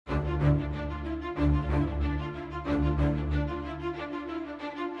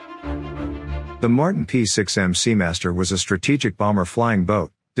The Martin P6M Seamaster was a strategic bomber flying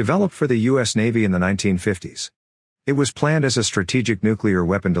boat, developed for the U.S. Navy in the 1950s. It was planned as a strategic nuclear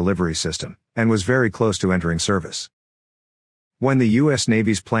weapon delivery system, and was very close to entering service. When the U.S.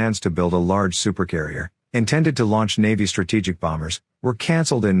 Navy's plans to build a large supercarrier, intended to launch Navy strategic bombers, were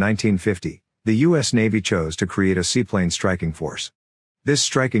cancelled in 1950, the U.S. Navy chose to create a seaplane striking force. This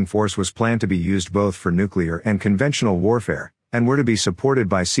striking force was planned to be used both for nuclear and conventional warfare, and were to be supported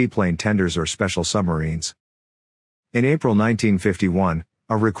by seaplane tenders or special submarines. In April 1951,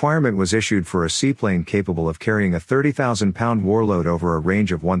 a requirement was issued for a seaplane capable of carrying a 30,000-pound warload over a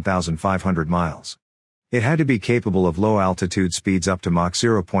range of 1,500 miles. It had to be capable of low-altitude speeds up to Mach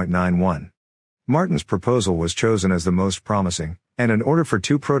 0.91. Martin's proposal was chosen as the most promising, and an order for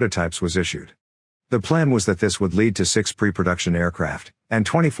 2 prototypes was issued. The plan was that this would lead to 6 pre-production aircraft, and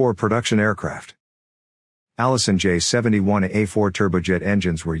 24 production aircraft. Allison J-71A4 turbojet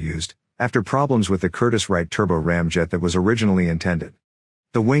engines were used, after problems with the Curtiss-Wright turbo ramjet that was originally intended.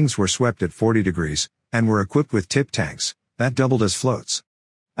 The wings were swept at 40 degrees, and were equipped with tip tanks, that doubled as floats.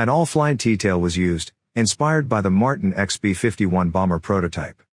 An all-flying T-tail was used, inspired by the Martin XB-51 bomber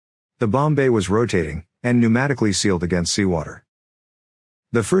prototype. The bomb bay was rotating, and pneumatically sealed against seawater.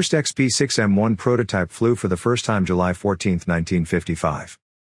 The first XP6M1 prototype flew for the first time July 14, 1955.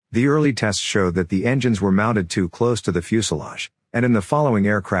 The early tests showed that the engines were mounted too close to the fuselage, and in the following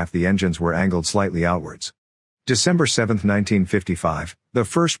aircraft the engines were angled slightly outwards. December 7, 1955, the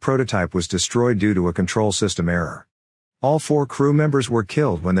first prototype was destroyed due to a control system error. All 4 crew members were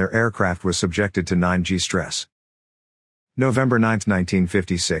killed when their aircraft was subjected to 9G stress. November 9,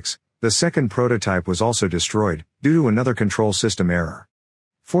 1956, the second prototype was also destroyed, due to another control system error.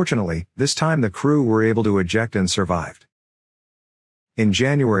 Fortunately, this time the crew were able to eject and survived. In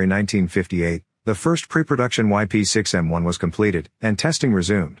January 1958, the first pre-production YP6M1 was completed, and testing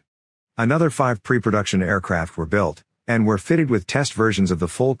resumed. Another 5 pre-production aircraft were built, and were fitted with test versions of the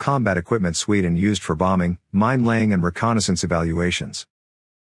full combat equipment suite and used for bombing, mine-laying and reconnaissance evaluations.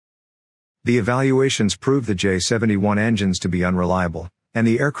 The evaluations proved the J-71 engines to be unreliable, and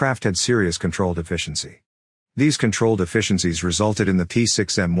the aircraft had serious control deficiency. These control deficiencies resulted in the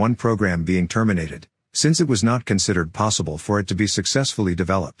P6M1 program being terminated, since it was not considered possible for it to be successfully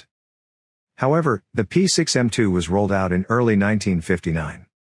developed. However, the P6M2 was rolled out in early 1959.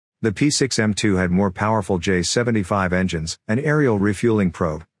 The P6M2 had more powerful J-75 engines, an aerial refueling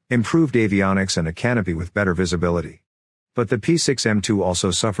probe, improved avionics and a canopy with better visibility. But the P6M2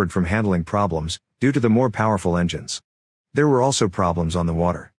 also suffered from handling problems, due to the more powerful engines. There were also problems on the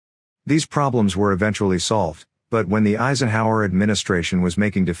water. These problems were eventually solved, but when the Eisenhower administration was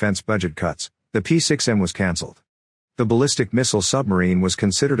making defense budget cuts, the P6M was cancelled. The ballistic missile submarine was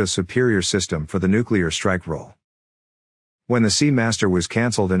considered a superior system for the nuclear strike role. When the Seamaster was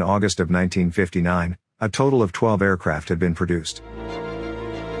cancelled in August of 1959, a total of 12 aircraft had been produced.